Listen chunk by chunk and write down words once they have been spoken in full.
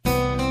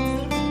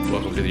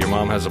Welcome to the Your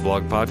Mom Has a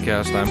Blog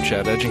podcast. I'm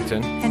Chad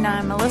Edgington. And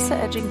I'm Melissa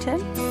Edgington.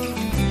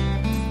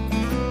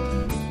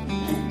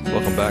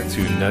 Welcome back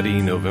to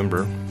Nutty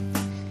November.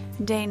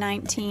 Day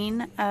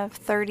 19 of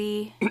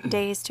 30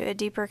 days to a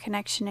deeper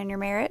connection in your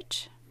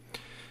marriage.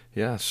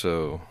 Yeah,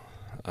 so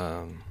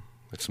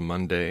it's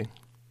Monday,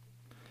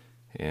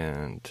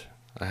 and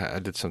I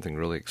did something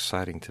really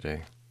exciting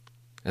today.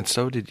 And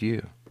so did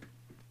you.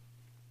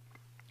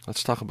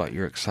 Let's talk about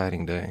your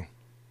exciting day.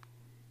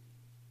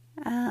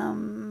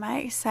 My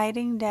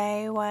exciting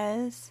day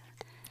was...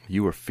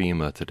 You were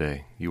FEMA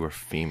today. You were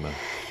FEMA.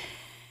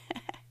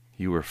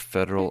 You were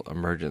Federal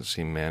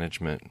Emergency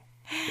Management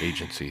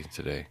Agency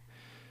today.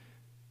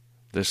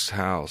 This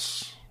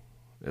house,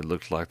 it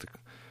looked like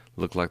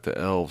the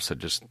elves had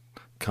just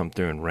come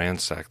through and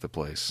ransacked the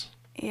place.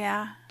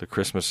 Yeah. The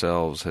Christmas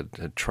elves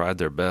had tried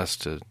their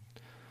best to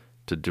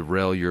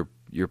derail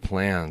your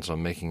plans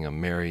on making a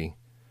merry,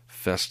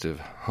 festive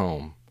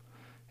home.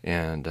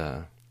 And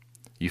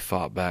you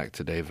fought back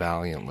today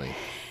valiantly.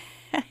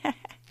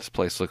 This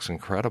place looks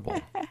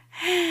incredible.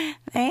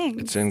 Thanks.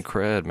 It's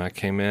incred. I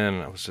came in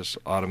and I was just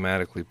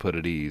automatically put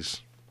at ease.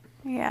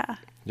 Yeah.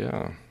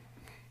 Yeah.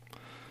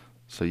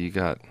 So you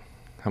got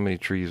how many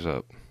trees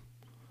up?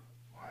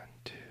 1,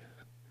 2,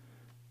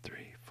 3,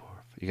 4.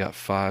 You got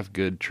 5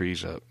 good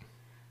trees up.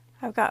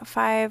 I've got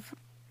 5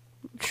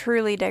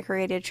 truly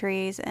decorated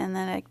trees and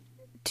then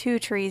 2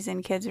 trees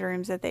in kids'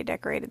 rooms that they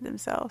decorated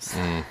themselves.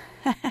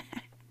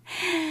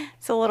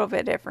 It's a little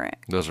bit different.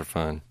 Those are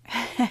fun.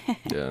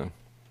 Yeah.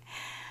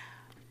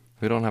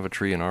 We don't have a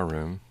tree in our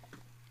room.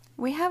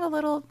 We have a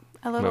little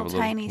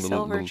tiny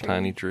silver tree.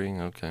 Tiny tree.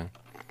 Okay.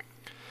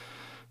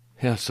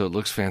 Yeah, so it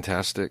looks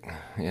fantastic,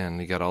 and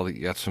you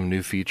got some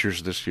new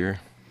features this year.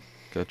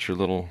 Got your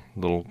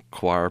little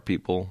choir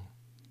people.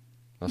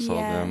 I saw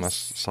them. I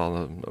saw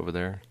them over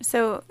there.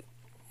 So,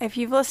 if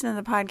you've listened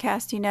to the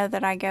podcast, you know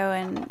that I go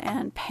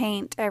and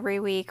paint every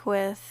week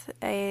with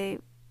a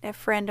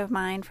friend of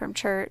mine from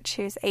church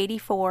who's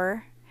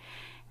 84,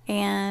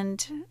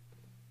 and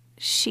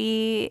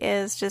she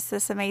is just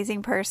this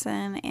amazing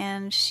person,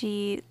 and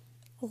she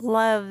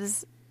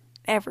loves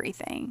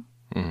everything,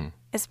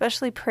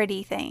 especially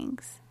pretty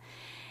things.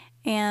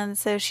 And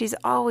so she's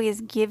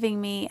always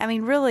giving me,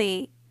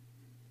 really,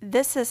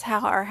 this is how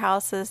our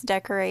house is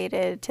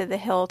decorated to the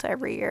hilt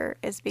every year,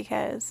 is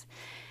because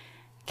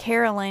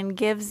Carolyn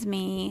gives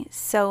me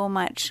so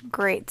much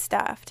great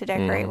stuff to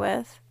decorate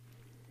with.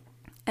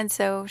 And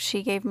so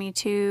she gave me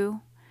 2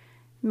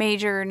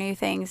 major new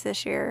things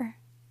this year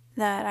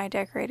that I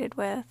decorated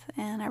with,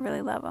 and I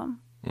really love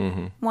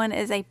them. One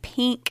is a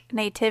pink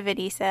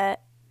nativity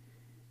set,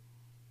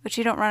 which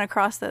you don't run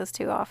across those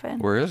too often.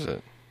 Where is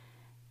it?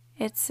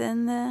 It's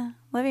in the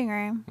living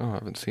room. Oh, I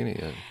haven't seen it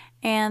yet.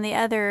 And the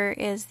other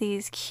is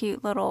these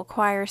cute little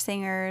choir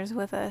singers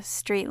with a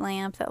street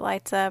lamp that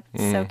lights up.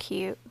 It's so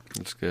cute.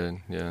 It's good,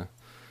 yeah.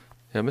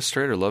 Yeah, Miss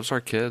Strader loves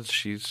our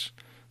kids.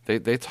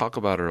 They talk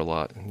about her a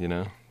lot, you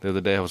know. The other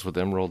day I was with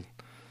Emerald,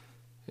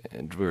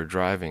 and we were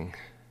driving,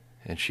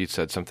 and she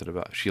said something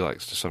about, she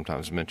likes to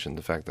sometimes mention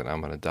the fact that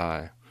I'm going to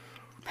die,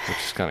 which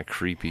is kind of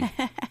creepy.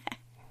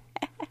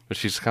 But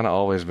she's kind of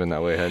always been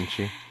that way, hasn't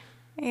she?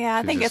 Yeah,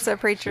 I think it's a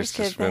preacher's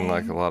kid thing. There's been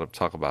like a lot of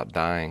talk about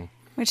dying.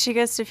 When she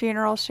goes to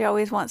funerals, she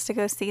always wants to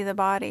go see the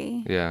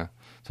body. Yeah.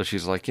 So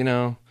she's like,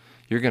 you're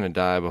going to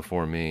die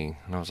before me.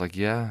 And I was like,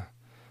 yeah,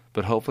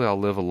 but hopefully I'll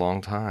live a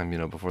long time,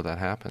 before that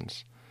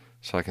happens,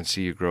 so I can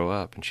see you grow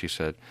up. And she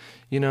said,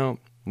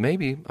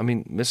 maybe.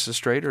 Mrs.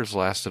 Strader's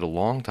lasted a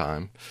long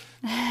time.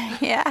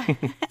 Yeah.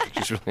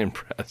 She's really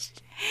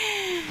impressed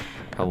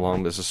how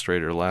long Mrs.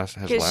 Strader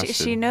has lasted.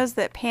 She knows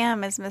that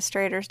Pam is Miss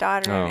Strader's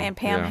daughter, and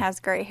Pam has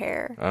gray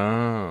hair.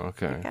 Oh,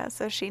 okay. Yeah,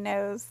 so she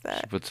knows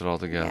that. She puts it all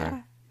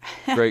together.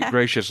 Yeah.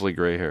 Graciously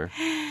gray hair.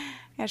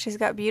 Yeah, she's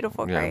got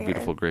beautiful gray hair. Yeah,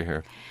 beautiful gray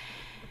hair.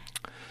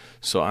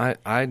 So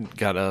I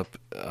got up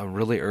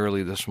really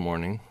early this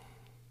morning,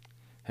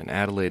 and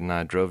Adelaide and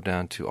I drove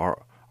down to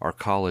our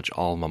college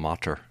alma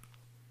mater,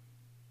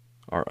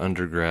 our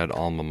undergrad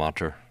alma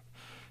mater,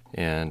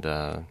 and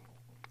to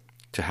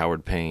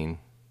Howard Payne.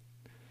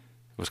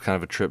 It was kind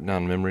of a trip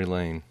down memory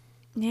lane.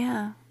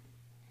 Yeah.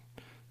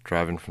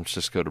 Driving from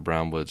Cisco to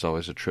Brownwood's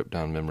always a trip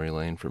down memory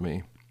lane for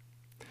me.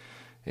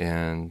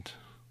 And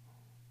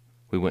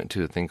we went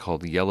to a thing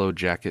called Yellow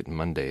Jacket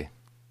Monday.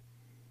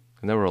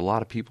 And there were a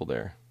lot of people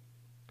there.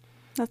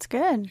 That's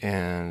good.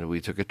 And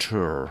we took a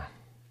tour.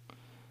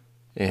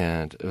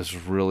 And it was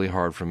really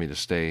hard for me to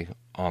stay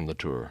on the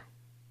tour.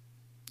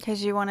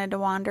 Because you wanted to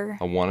wander?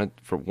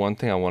 For one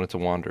thing, I wanted to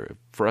wander. It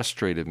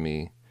frustrated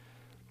me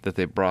that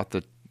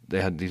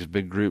they had these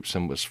big groups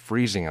and it was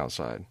freezing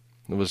outside.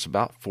 It was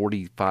about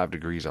 45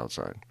 degrees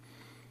outside.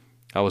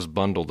 I was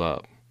bundled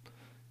up.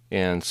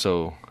 And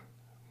so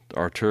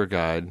our tour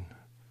guide,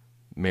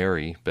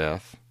 Mary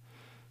Beth,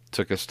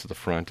 took us to the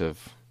front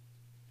of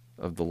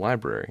the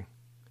library.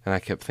 And I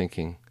kept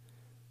thinking,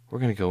 we're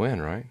going to go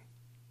in, right?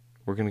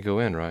 We're going to go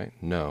in, right?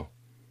 No.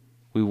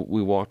 We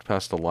walked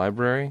past the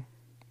library,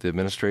 the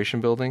administration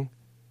building.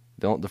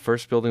 The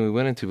first building we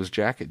went into was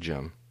Jacket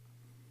Gym.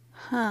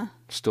 Huh.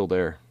 Still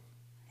there.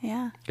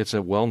 Yeah. It's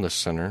a wellness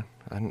center.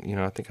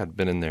 I think I'd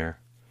been in there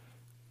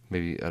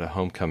maybe at a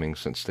homecoming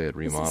since they had Does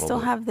remodeled it still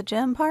have the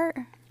gym part?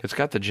 It's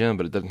got the gym,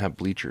 but it doesn't have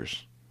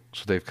bleachers.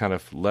 So they've kind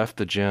of left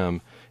the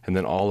gym, and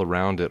then all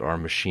around it are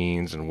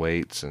machines and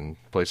weights and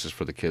places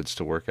for the kids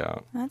to work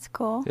out. That's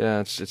cool.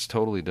 Yeah, it's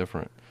totally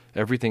different.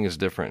 Everything is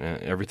different,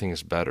 and everything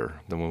is better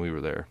than when we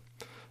were there,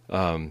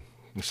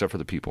 except for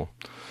the people,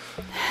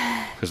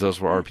 because those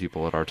were our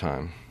people at our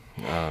time.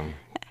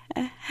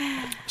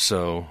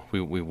 So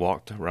we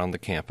walked around the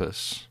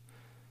campus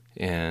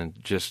and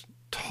just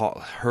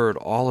heard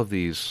all of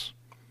these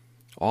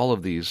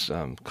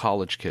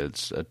college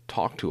kids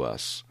talk to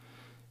us,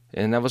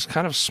 and that was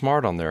kind of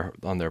smart on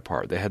their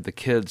part. They had the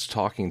kids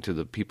talking to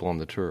the people on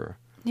the tour.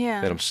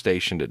 Yeah. They had them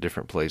stationed at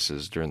different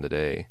places during the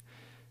day,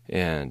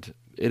 and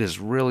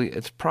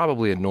it's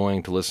probably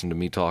annoying to listen to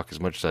me talk as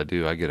much as I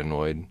do. I get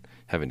annoyed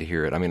having to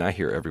hear it. I mean, I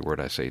hear every word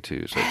I say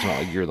too, so it's not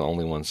like you're the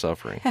only one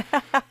suffering.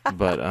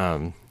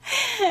 But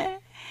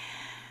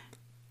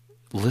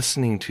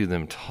listening to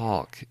them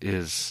talk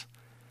is,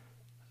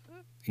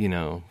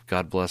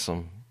 God bless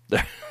them.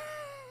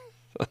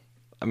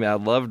 I mean, I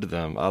loved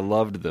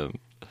them.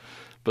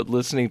 But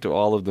listening to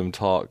all of them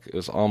talk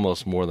is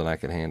almost more than I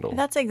could handle.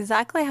 That's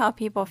exactly how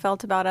people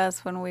felt about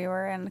us when we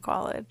were in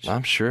college.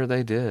 I'm sure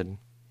they did.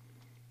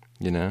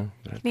 Can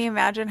you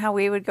imagine how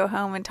we would go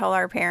home and tell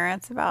our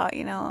parents about,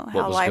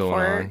 how life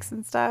works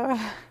and stuff?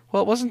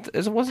 Well, it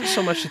wasn't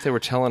so much that they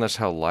were telling us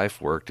how life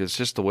worked. It's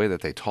just the way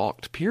that they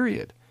talked,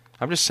 period.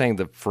 I'm just saying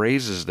the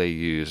phrases they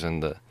use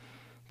and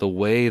the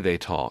way they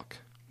talk.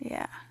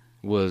 Yeah.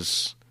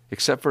 Was,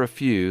 except for a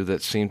few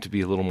that seemed to be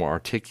a little more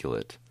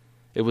articulate,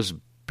 it was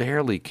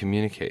barely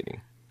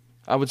communicating.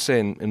 I would say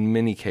in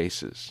many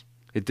cases,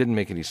 it didn't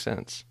make any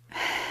sense.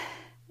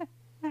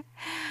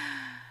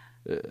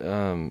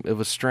 It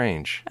was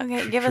strange.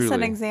 Okay, give us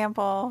an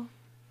example.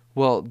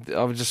 Well,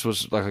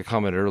 was like I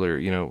commented earlier,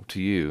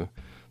 to you,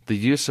 the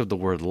use of the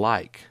word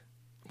like.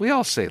 We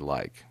all say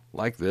like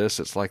this,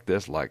 it's like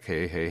this, like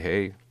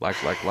hey, like.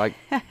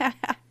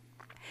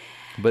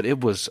 But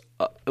it was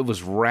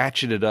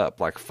ratcheted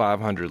up like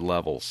 500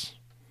 levels.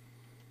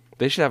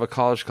 They should have a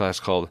college class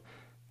called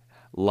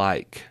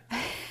like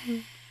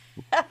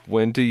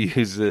when to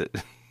use it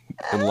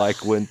and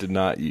like when to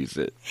not use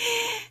it.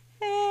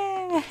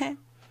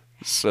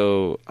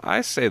 So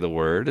I say the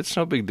word. It's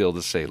no big deal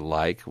to say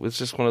like. It's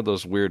just one of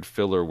those weird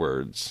filler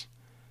words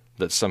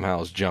that somehow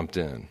has jumped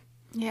in.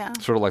 Yeah.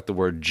 Sort of like the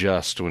word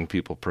just when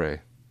people pray.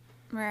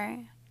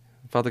 Right.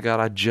 Father God,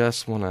 I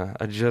just want,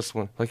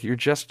 like you're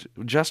just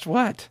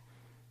what?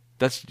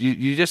 That's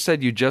you just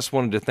said you just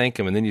wanted to thank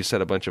him, and then you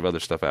said a bunch of other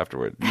stuff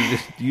afterward.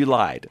 You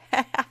lied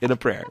in a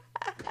prayer.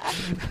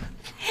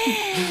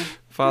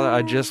 Father,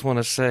 I just want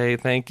to say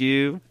thank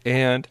you.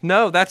 And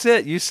no, that's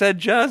it. You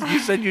said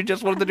you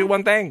just wanted to do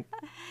one thing.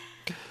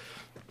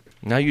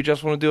 Now you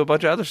just want to do a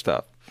bunch of other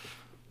stuff.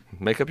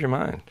 Make up your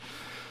mind.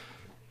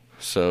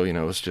 So, it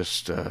was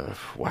just,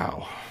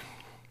 wow.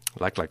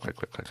 Like.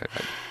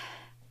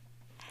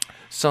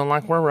 So,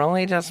 we're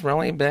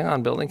really big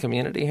on building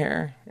community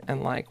here.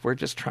 And, we're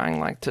just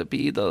trying, to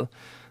be the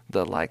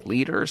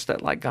leaders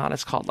that, God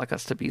has called,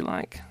 us to be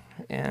like.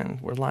 And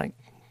we're,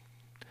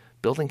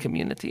 building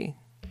community.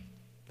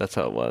 That's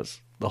how it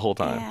was the whole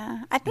time.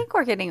 Yeah. I think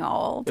we're getting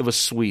old. It was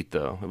sweet,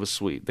 though. It was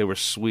sweet. They were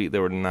sweet. They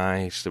were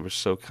nice. They were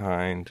so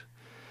kind,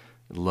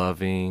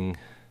 loving.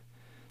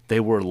 They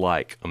were,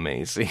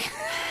 amazing.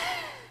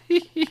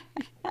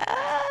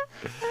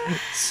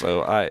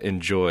 So I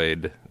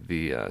enjoyed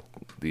the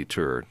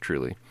tour,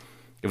 truly.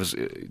 It was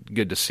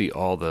good to see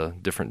all the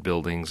different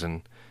buildings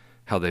and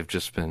how they've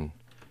just been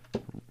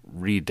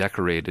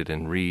redecorated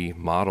and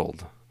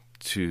remodeled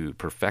to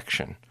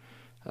perfection.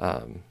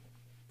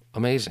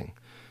 Amazing.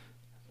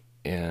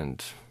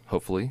 And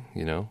hopefully,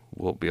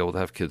 we'll be able to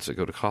have kids that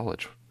go to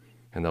college,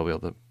 and they'll be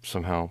able to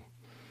somehow,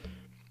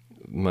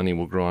 money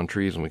will grow on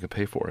trees and we can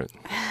pay for it.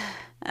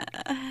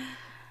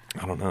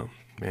 I don't know,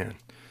 man.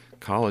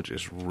 College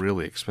is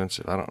really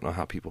expensive. I don't know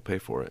how people pay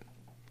for it.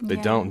 They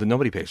don't.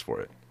 Nobody pays for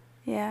it.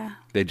 Yeah.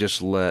 They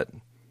just let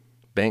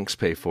banks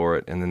pay for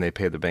it, and then they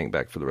pay the bank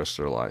back for the rest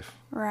of their life.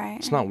 Right.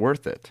 It's not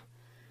worth it.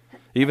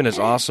 Even as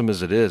awesome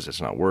as it is,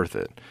 it's not worth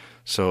it.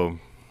 So,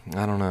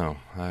 I don't know.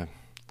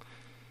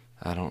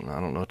 I don't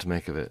know what to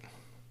make of it.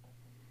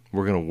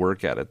 We're going to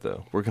work at it,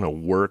 though. We're going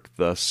to work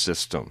the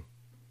system.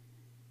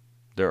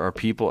 There are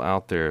people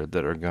out there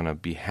that are going to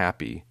be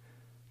happy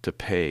to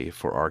pay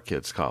for our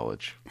kids'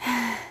 college.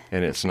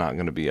 And it's not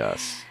going to be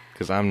us,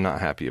 because I'm not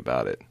happy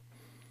about it.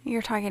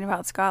 You're talking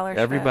about scholarships.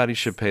 Everybody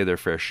should pay their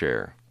fair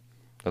share.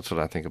 That's what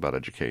I think about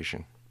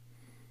education.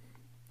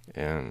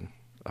 And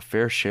a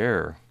fair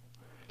share,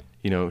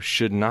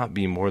 should not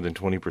be more than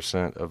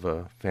 20% of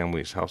a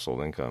family's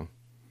household income.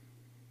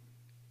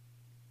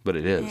 But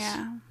it is.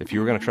 Yeah. If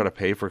you were going to try to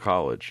pay for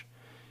college,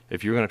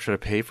 it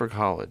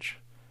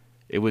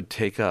would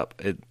take up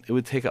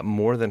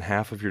more than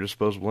half of your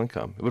disposable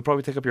income. It would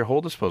probably take up your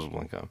whole disposable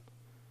income.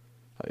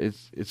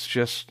 It's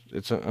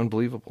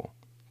unbelievable,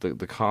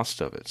 the cost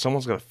of it.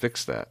 Someone's got to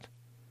fix that,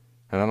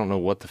 and I don't know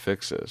what the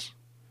fix is.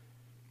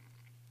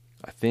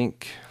 I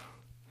think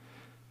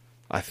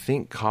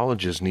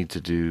colleges need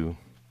to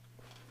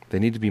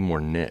be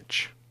more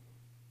niche.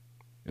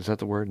 Is that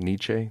the word?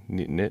 Niche?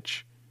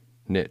 Niche?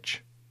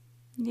 Niche.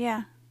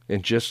 Yeah.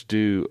 And just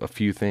do a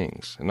few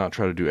things and not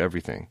try to do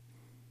everything.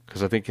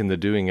 Because I think in the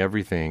doing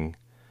everything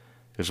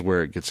is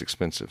where it gets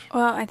expensive.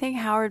 Well, I think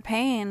Howard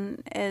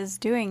Payne is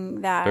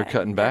doing that. They're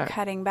cutting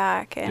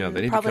back.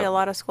 And probably a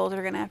lot of schools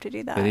are going to have to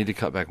do that. They need to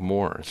cut back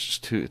more. It's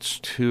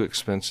too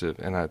expensive.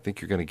 And I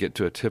think you're going to get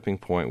to a tipping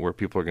point where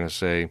people are going to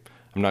say,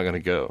 I'm not going to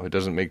go. It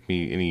doesn't make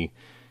me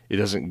it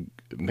doesn't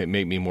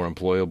make me more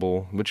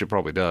employable, which it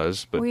probably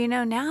does. But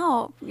well,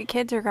 now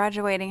kids are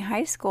graduating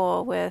high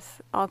school with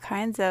all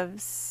kinds of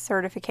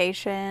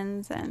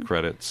certifications and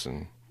credits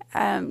and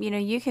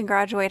you can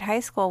graduate high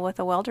school with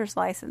a welder's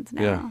license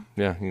now.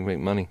 Yeah, you can make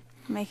money,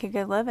 make a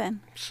good living.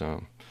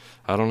 So,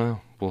 I don't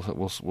know.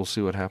 We'll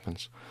see what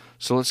happens.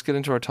 So let's get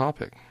into our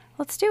topic.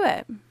 Let's do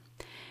it.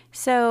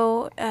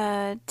 So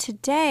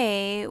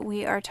today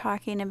we are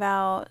talking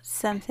about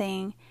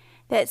something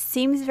that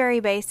seems very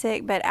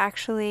basic, but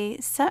actually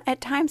at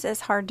times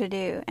is hard to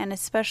do, and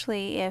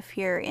especially if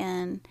you're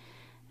in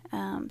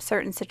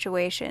certain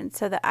situations.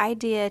 So the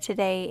idea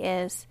today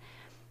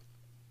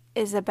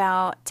is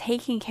about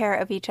taking care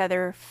of each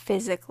other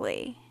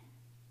physically.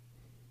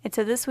 And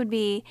so this would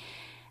be,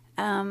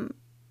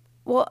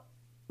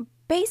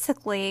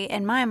 basically,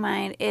 in my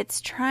mind,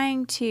 it's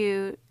trying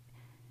to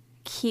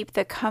keep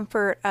the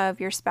comfort of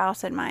your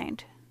spouse in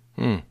mind.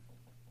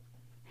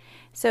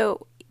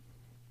 So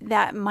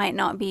that might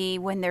not be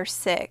when they're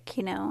sick,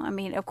 I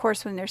mean, of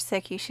course, when they're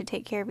sick, you should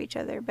take care of each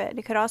other. But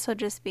it could also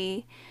just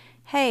be,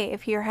 hey,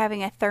 if you're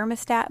having a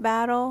thermostat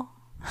battle,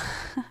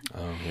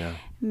 oh, yeah.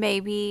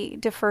 Maybe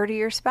defer to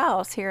your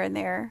spouse here and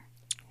there.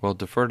 Well,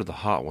 defer to the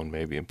hot one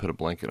maybe and put a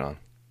blanket on.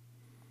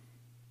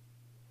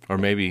 Or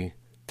maybe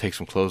take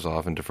some clothes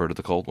off and defer to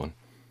the cold one.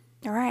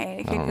 All right.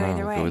 It could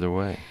go either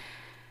way.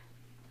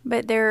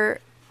 But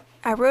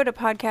I wrote a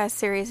podcast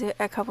series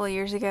a couple of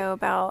years ago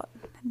about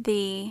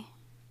the...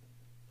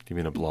 You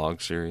mean a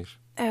blog series?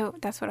 Oh,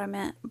 that's what I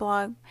meant.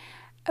 Blog.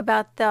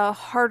 About the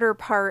harder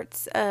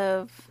parts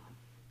of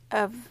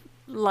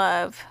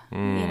love,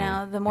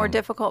 the more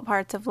difficult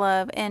parts of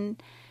love. And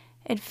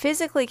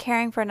physically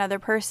caring for another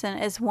person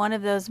is one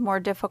of those more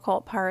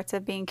difficult parts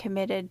of being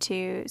committed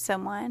to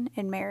someone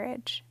in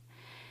marriage.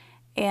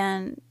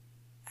 And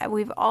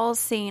we've all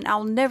seen,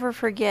 I'll never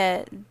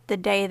forget the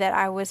day that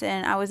I was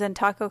in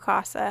Taco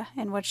Casa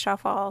in Wichita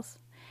Falls.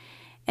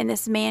 And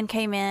this man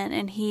came in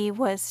and he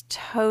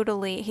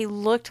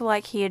looked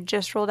like he had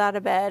just rolled out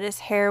of bed. His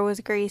hair was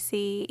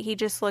greasy. He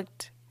just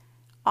looked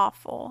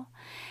awful.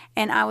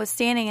 And I was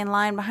standing in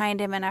line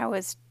behind him and I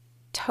was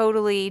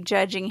totally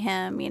judging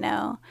him,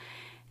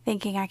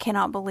 thinking, I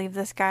cannot believe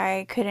this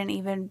guy couldn't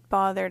even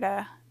bother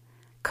to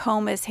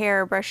comb his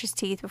hair or brush his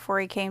teeth before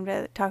he came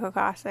to Taco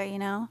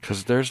Casa,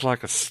 Because there's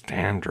like a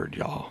standard,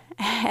 y'all.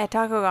 At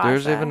Taco Casa.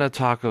 There's even a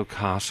Taco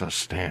Casa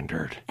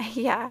standard.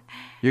 Yeah.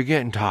 You're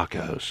getting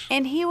tacos.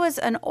 And he was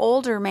an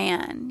older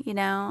man,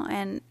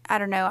 and I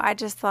don't know. I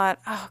just thought,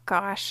 oh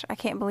gosh, I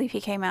can't believe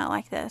he came out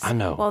like this. I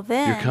know. Well,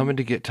 then. You're coming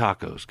to get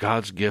tacos,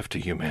 God's gift to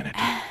humanity.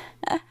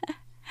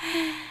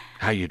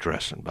 How you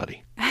dressing,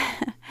 buddy?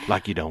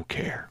 Like you don't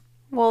care.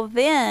 Well,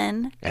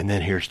 then... And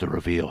then here's the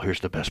reveal. Here's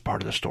the best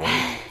part of the story.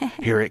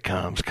 Here it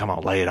comes. Come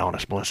on, lay it on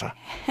us, Melissa.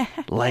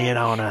 Lay it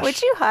on us. Would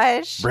you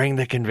hush? Bring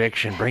the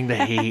conviction. Bring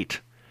the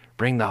heat.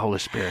 Bring the Holy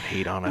Spirit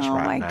heat on us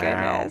right now. Oh, my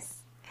goodness.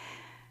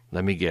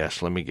 Let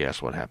me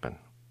guess what happened.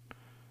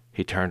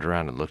 He turned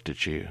around and looked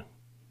at you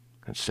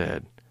and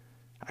said,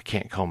 I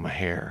can't comb my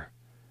hair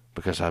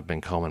because I've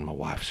been combing my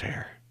wife's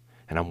hair.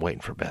 And I'm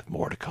waiting for Beth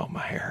Moore to comb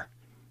my hair.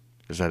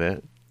 Is that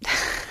it?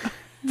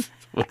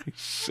 What did he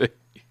say?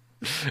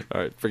 All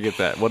right, forget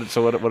that. What did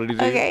he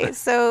do? Okay,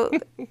 so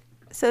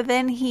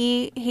then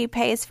he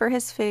pays for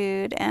his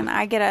food, and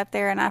I get up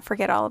there and I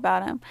forget all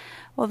about him.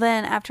 Well,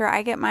 then after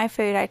I get my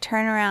food, I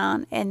turn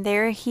around and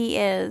there he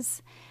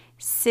is,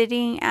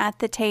 sitting at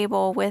the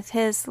table with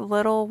his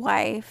little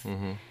wife,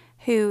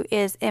 who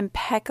is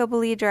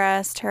impeccably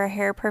dressed, her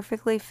hair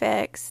perfectly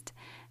fixed,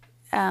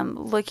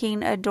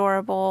 looking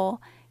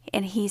adorable,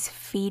 and he's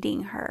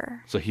feeding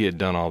her. So he had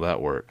done all that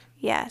work.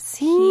 Yes,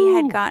 he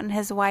had gotten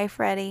his wife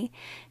ready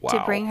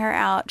to bring her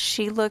out.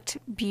 She looked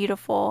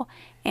beautiful,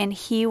 and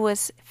he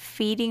was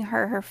feeding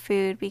her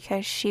food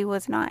because she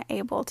was not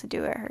able to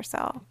do it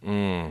herself.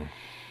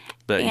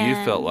 But you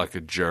felt like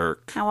a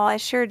jerk. Well, I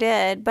sure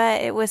did,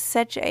 but it was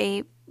such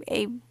a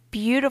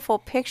beautiful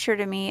picture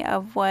to me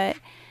of what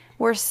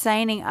we're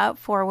signing up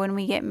for when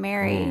we get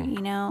married,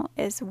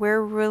 is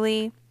we're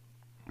really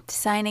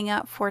signing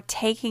up for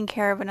taking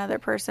care of another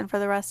person for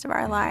the rest of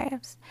our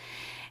lives.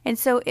 And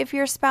so if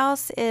your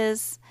spouse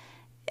has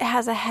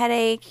a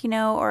headache,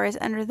 or is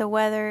under the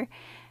weather,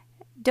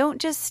 don't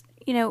just,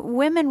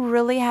 women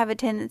really have a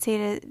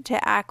tendency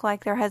to act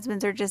like their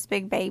husbands are just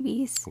big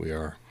babies. We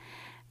are.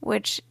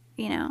 Which,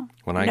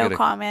 when I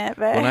comment.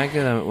 But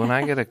when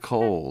I get a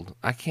cold,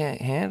 I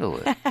can't handle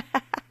it.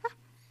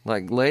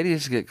 Like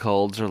ladies get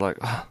colds, they're like,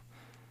 oh,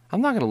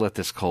 I'm not going to let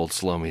this cold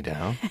slow me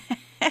down.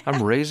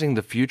 I'm raising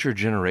the future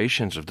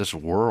generations of this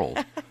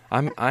world.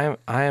 I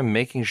am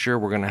making sure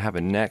we're going to have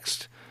a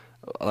next.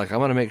 Like, I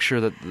want to make sure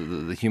that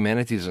the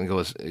humanity doesn't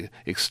go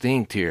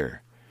extinct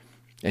here.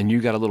 And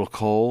you got a little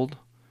cold,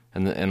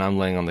 and I'm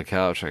laying on the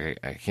couch. I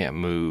can't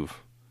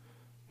move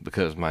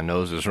because my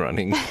nose is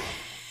running.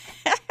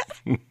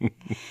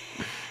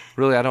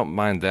 Really, I don't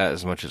mind that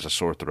as much as a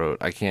sore throat.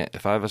 I can't.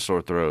 If I have a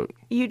sore throat,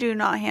 You do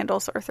not handle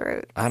sore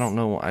throats. I don't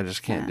know. I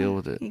just can't deal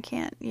with it. You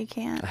can't.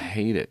 I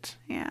hate it.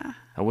 Yeah.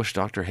 I wish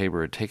Dr.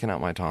 Haber had taken out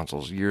my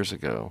tonsils years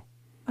ago.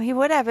 Well, he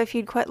would have if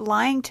you'd quit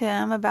lying to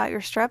him about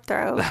your strep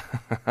throat.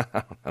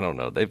 I don't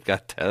know. They've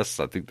got tests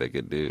I think they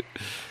could do.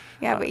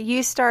 Yeah, but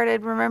you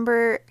started,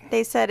 remember,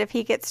 they said if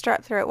he gets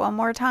strep throat one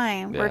more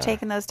time, we're Yeah.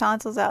 taking those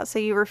tonsils out. So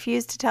you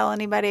refused to tell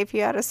anybody if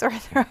you had a sore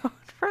throat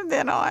from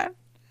then on.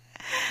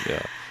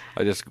 Yeah.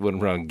 I just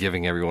went around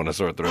giving everyone a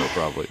sore throat,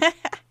 probably.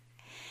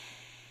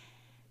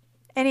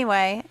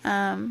 Anyway,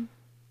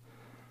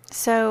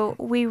 so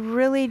we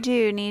really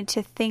do need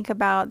to think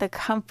about the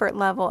comfort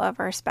level of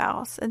our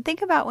spouse, and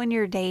think about when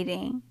you're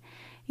dating.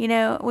 You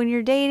know, when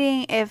you're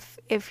dating,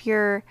 if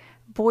your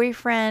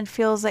boyfriend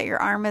feels that your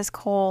arm is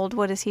cold,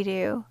 what does he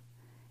do?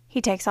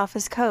 He takes off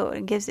his coat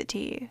and gives it to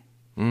you.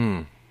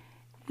 Mm.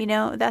 You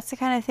know, that's the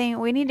kind of thing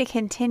we need to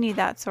continue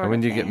that sort And when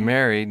of you thing. get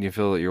married and you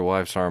feel that your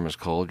wife's arm is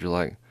cold, you're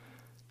like,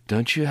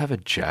 don't you have a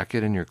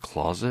jacket in your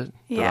closet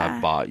that Yeah.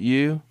 I bought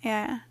you?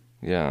 Yeah.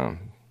 Yeah.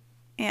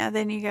 Yeah,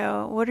 then you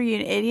go, what are you,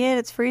 an idiot?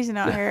 It's freezing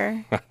out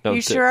here. know,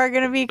 You sure are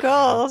going to be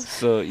cold.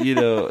 So,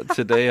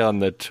 today on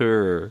the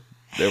tour,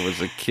 there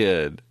was a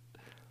kid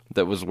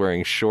that was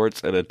wearing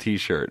shorts and a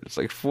T-shirt. It's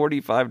like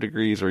 45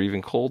 degrees or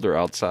even colder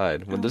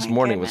outside. When Oh, this my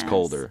morning was goodness.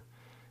 colder.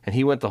 And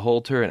he went the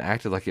whole tour and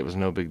acted like it was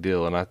no big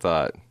deal. And I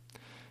thought,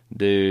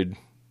 dude,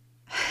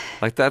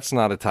 like that's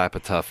not a type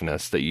of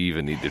toughness that you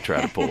even need to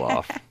try to pull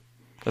off.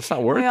 That's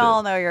not worth We it.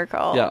 all know you're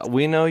cold. Yeah,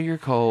 we know you're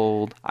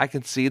cold. I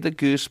can see the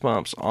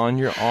goosebumps on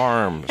your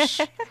arms.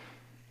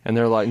 And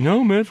they're like,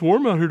 no, man, it's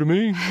warm out here to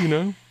me,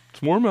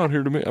 It's warm out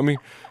here to me. I mean,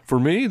 for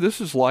me, this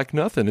is like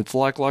nothing. It's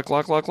like. It's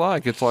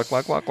like. It's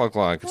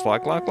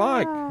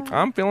like.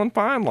 I'm feeling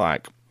fine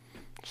like.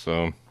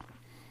 So,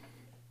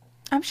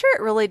 I'm sure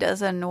it really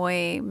does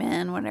annoy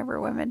men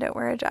whenever women don't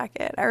wear a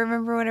jacket. I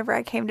remember whenever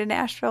I came to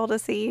Nashville to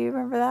see you,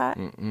 remember that?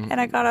 And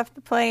I got off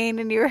the plane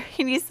and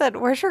you said,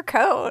 where's your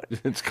coat?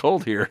 it's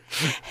cold here.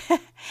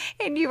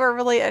 And you were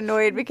really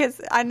annoyed because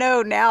I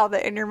know now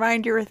that in your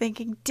mind you were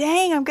thinking,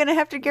 dang, I'm going to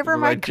have to give her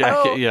my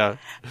coat. Jacket, yeah.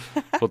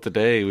 Well,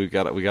 today we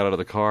got out of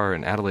the car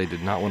and Adelaide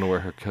did not want to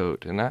wear her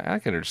coat. And I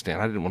can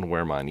understand. I didn't want to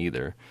wear mine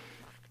either.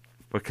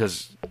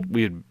 Because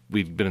we'd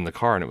been in the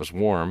car and it was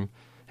warm.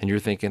 And you're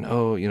thinking,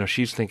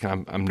 she's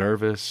thinking I'm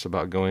nervous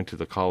about going to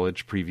the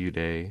college preview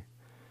day.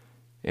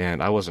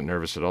 And I wasn't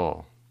nervous at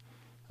all.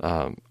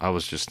 I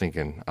was just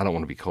thinking, I don't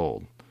want to be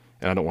cold.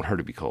 And I don't want her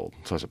to be cold.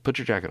 So I said, put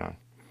your jacket on.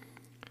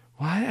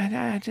 Well,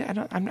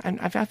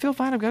 I feel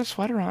fine. I've got a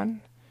sweater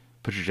on.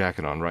 Put your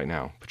jacket on right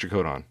now. Put your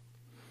coat on.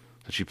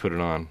 So she put it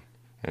on.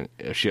 And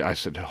I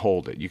said,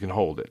 hold it. You can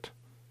hold it.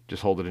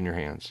 Just hold it in your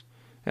hands.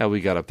 Yeah,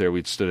 we got up there.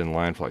 We'd stood in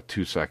line for like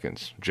 2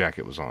 seconds.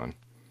 Jacket was on.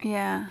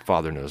 Yeah.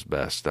 Father knows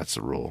best. That's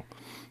the rule.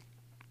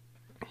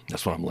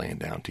 That's what I'm laying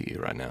down to you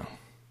right now.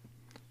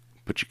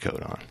 Put your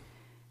coat on.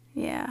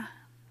 Yeah.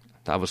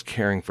 I was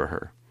caring for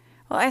her.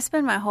 Well, I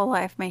spend my whole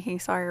life making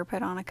Sawyer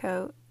put on a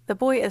coat. The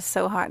boy is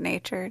so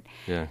hot-natured.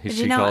 Yeah, Did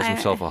he you know calls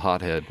himself a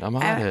hothead. I'm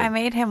a hothead. I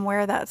made him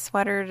wear that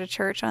sweater to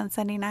church on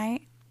Sunday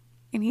night.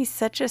 And he's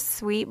such a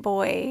sweet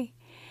boy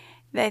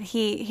that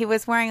he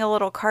was wearing a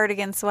little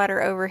cardigan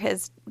sweater over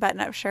his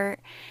button-up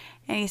shirt.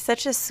 And he's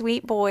such a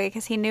sweet boy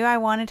because he knew I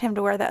wanted him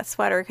to wear that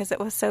sweater because it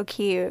was so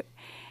cute.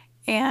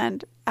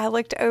 And I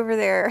looked over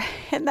there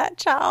and that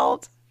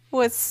child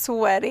was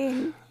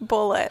sweating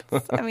bullets.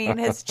 I mean,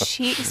 his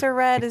cheeks are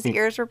red, his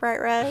ears were bright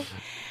red.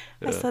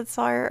 I said,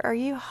 Sawyer, are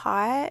you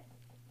hot?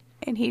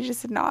 And he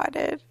just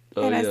nodded.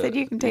 And I said,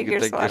 you can take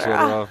your sweater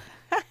off.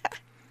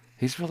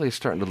 He's really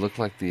starting to look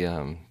like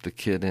the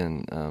kid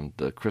in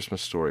the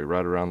Christmas Story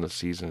right around the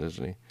season,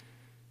 isn't he?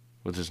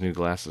 With his new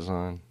glasses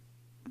on.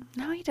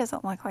 No, he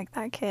doesn't look like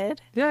that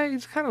kid. Yeah, he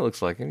kind of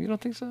looks like him. You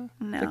don't think so?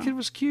 No. That kid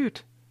was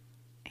cute.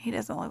 He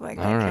doesn't look like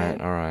that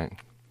kid. All right.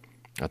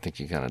 I think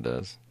he kind of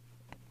does.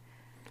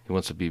 He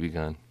wants a BB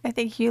gun. I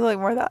think you look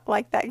more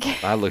like that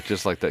kid. I look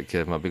just like that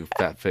kid, my big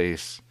fat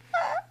face.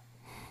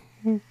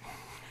 I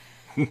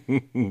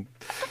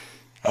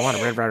want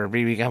a Red Ryder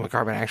BB gun with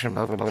carbon action.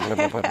 Blah, blah, blah, blah,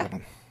 blah, blah. I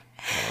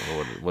don't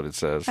know what it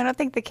says. I don't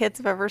think the kids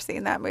have ever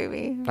seen that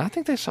movie. I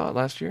think they saw it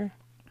last year.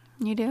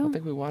 You do? I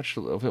think we watched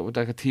it with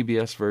like a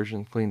TBS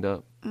version, cleaned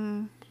up.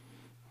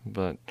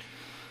 But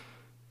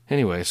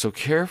anyway, so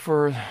caring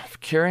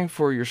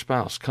for your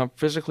spouse,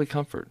 physically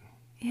comfort.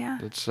 Yeah.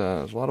 It's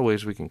there's a lot of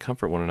ways we can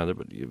comfort one another,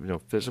 but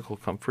physical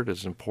comfort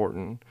is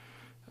important.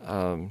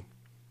 And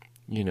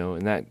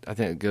that I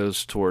think it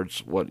goes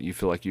towards what you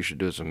feel like you should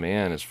do as a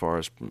man, as far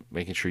as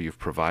making sure you've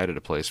provided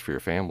a place for your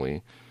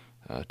family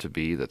to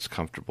be that's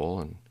comfortable,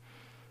 and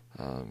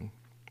I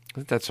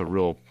think that's a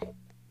real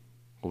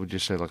what would you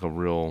say, like a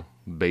real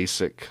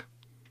basic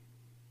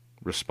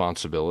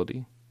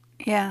responsibility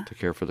Yeah. to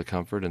care for the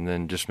comfort, and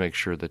then just make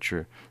sure that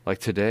you're, like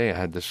today I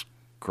had this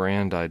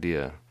grand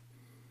idea.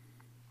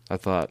 I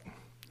thought,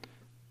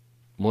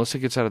 Melissa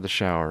gets out of the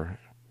shower.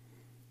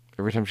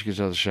 Every time she gets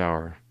out of the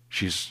shower,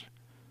 she's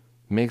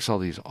makes all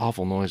these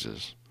awful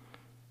noises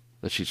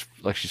that she's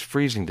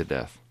freezing to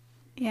death.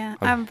 Yeah.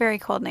 I'm very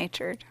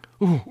cold-natured.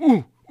 Ooh,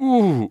 ooh,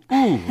 ooh,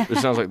 ooh. It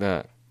sounds like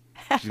that.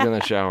 She's in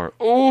the shower.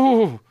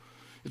 Oh,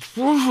 it's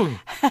freezing.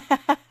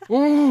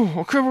 Oh,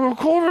 I can't believe how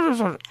cold it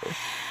is.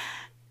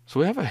 So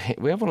we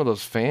have one of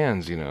those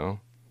fans, you know,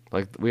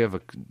 like we have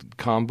a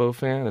combo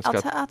fan.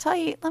 I'll tell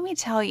you. Let me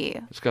tell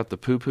you. It's got the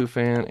poo-poo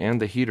fan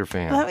and the heater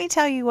fan. Let me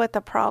tell you what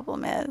the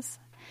problem is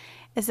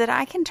that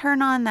I can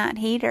turn on that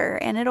heater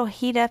and it'll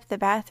heat up the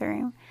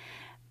bathroom.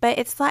 But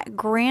it's like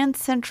Grand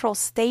Central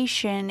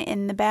Station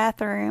in the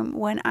bathroom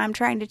when I'm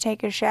trying to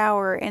take a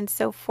shower. And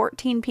so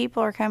 14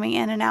 people are coming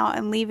in and out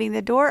and leaving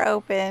the door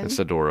open. It's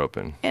the door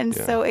open. And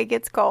so it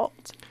gets cold.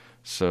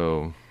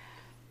 So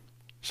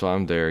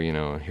I'm there, you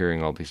know,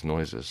 hearing all these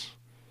noises.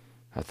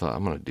 I thought,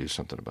 I'm going to do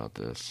something about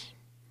this.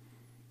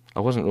 I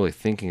wasn't really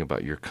thinking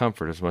about your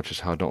comfort as much as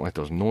how I don't like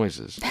those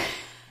noises.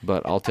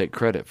 But I'll take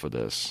credit for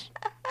this.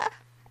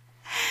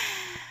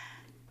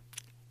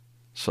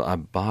 So I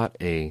bought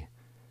a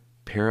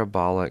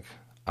parabolic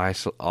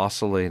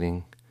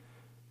oscillating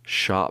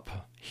shop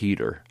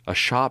heater. A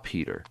shop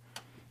heater.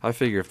 I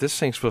figure if this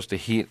thing's supposed to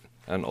heat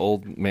an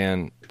old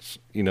man,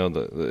 you know,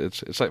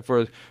 it's like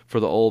for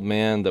the old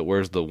man that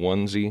wears the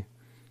onesie.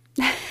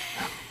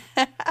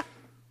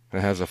 It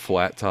has a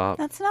flat top.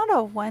 That's not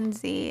a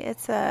onesie.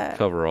 It's a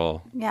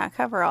coverall. Yeah,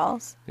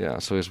 coveralls. Yeah,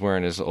 so he's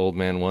wearing his old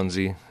man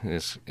onesie,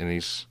 and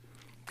he's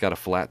got a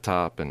flat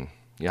top, and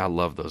yeah, I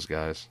love those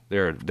guys.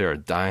 They're a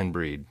dying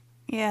breed.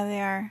 Yeah,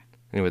 they are.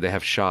 Anyway, they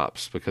have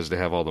shops because they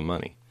have all the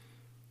money.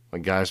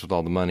 Like guys with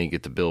all the money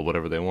get to build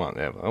whatever they want.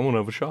 I want to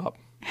have a shop.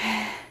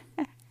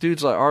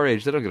 Dudes like our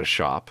age, they don't get a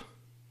shop.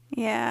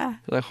 Yeah.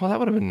 They're like, well, that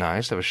would have been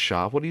nice to have a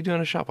shop. What do you do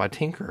in a shop? I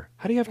tinker.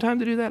 How do you have time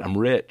to do that? I'm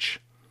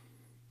rich.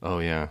 Oh,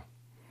 yeah.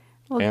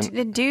 Well,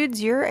 the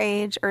dudes your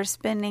age are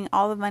spending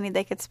all the money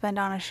they could spend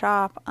on a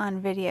shop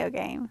on video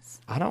games.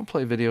 I don't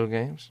play video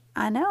games.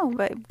 I know,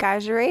 but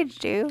guys your age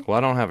do. Well,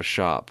 I don't have a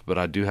shop, but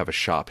I do have a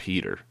shop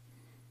heater.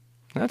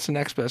 That's the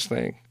next best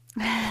thing.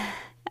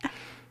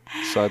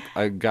 So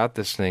I got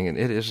this thing, and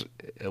it is,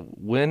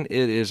 when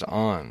it is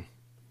on,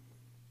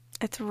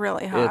 it's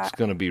really hot. It's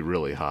going to be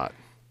really hot.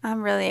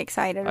 I'm really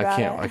excited about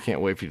it. I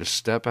can't wait for you to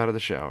step out of the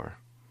shower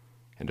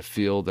and to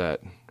feel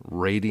that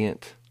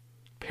radiant,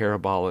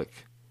 parabolic,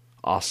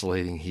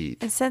 oscillating heat.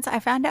 And since I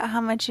found out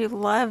how much you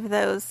love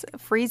those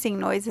freezing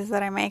noises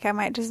that I make, I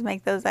might just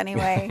make those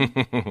anyway.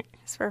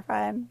 Just for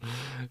fun.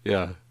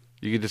 Yeah.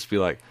 You could just be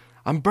like,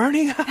 I'm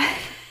burning up.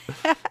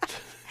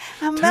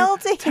 I'm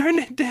melting. Turn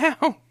it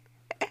down.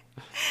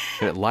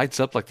 And it lights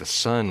up like the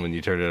sun when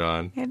you turn it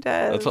on. It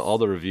does. That's what all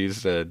the reviews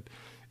said.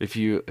 If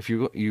you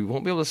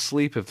won't be able to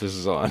sleep if this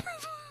is on.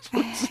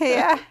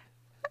 Yeah.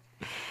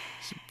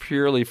 It's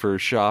purely for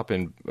shop,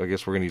 and I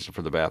guess we're gonna use it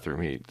for the bathroom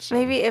heat. So.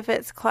 Maybe if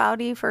it's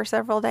cloudy for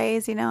several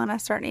days, you know, and I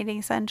start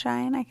needing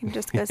sunshine, I can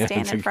just go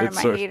stand in front of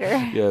my heater.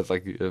 Yeah, it's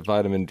like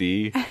vitamin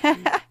D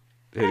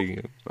hitting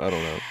you. I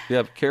don't know.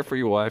 Yeah, care for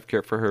your wife,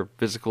 care for her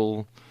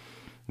physical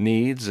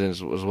needs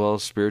as well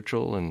as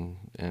spiritual and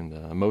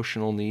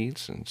emotional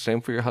needs, and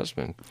same for your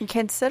husband.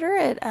 Consider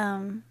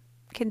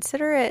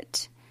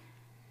it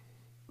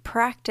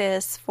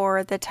practice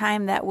for the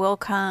time that will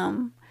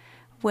come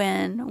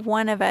when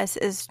one of us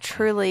is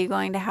truly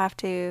going to have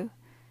to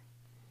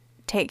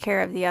take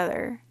care of the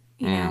other,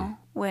 you know,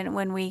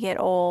 when we get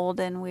old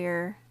and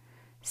we're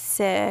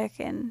sick,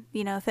 and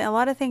you know, a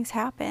lot of things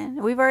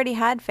happen. We've already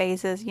had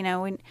phases, you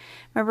know.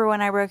 Remember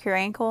when I broke your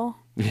ankle?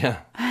 Yeah.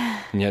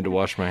 And you had to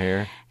wash my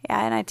hair?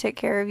 Yeah, and I took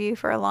care of you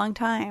for a long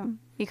time.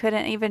 You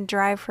couldn't even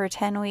drive for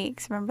 10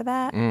 weeks. Remember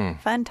that?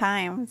 Fun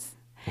times.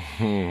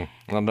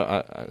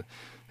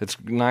 It's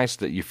nice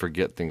that you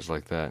forget things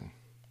like that.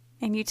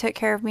 And you took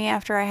care of me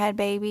after I had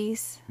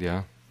babies.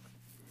 Yeah.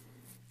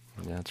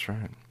 Yeah, that's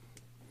right.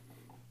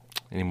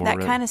 Any more? That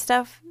kind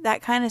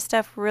of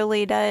stuff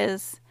really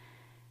does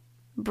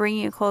bring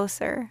you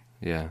closer.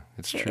 Yeah,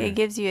 it's true. It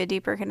gives you a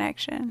deeper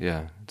connection.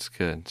 Yeah, it's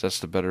good. That's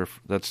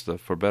the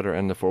for better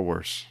and the for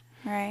worse.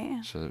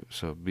 Right.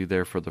 So be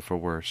there for the for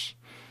worse.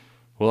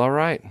 Well, all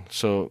right.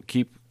 So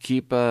keep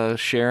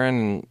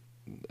sharing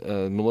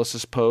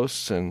Melissa's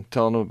posts and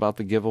telling them about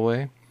the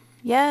giveaway.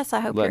 Yes, I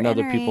hope letting you're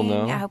other people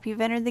know. I hope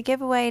you've entered the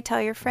giveaway. Tell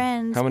your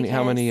friends. How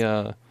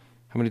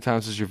many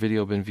times has your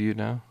video been viewed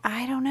now?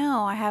 I don't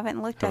know. I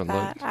haven't looked at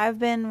that. I've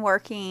been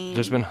working.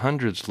 There's been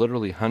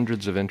literally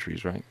hundreds of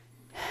entries, right?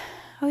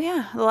 Oh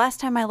yeah. The last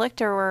time I looked,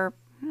 there were,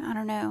 I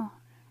don't know,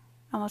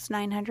 almost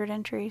 900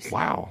 entries.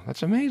 Wow,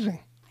 that's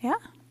amazing. Yeah.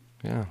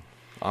 Yeah.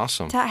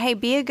 Awesome. Hey,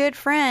 be a good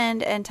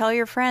friend and tell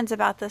your friends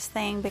about this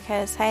thing,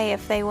 because, hey,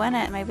 if they win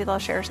it, maybe they'll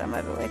share some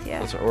of it with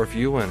you. Or if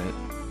you win it,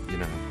 you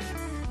know,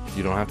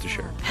 you don't have to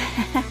share.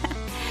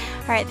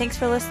 All right. Thanks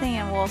for listening,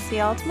 and we'll see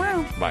y'all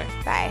tomorrow. Bye.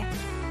 Bye.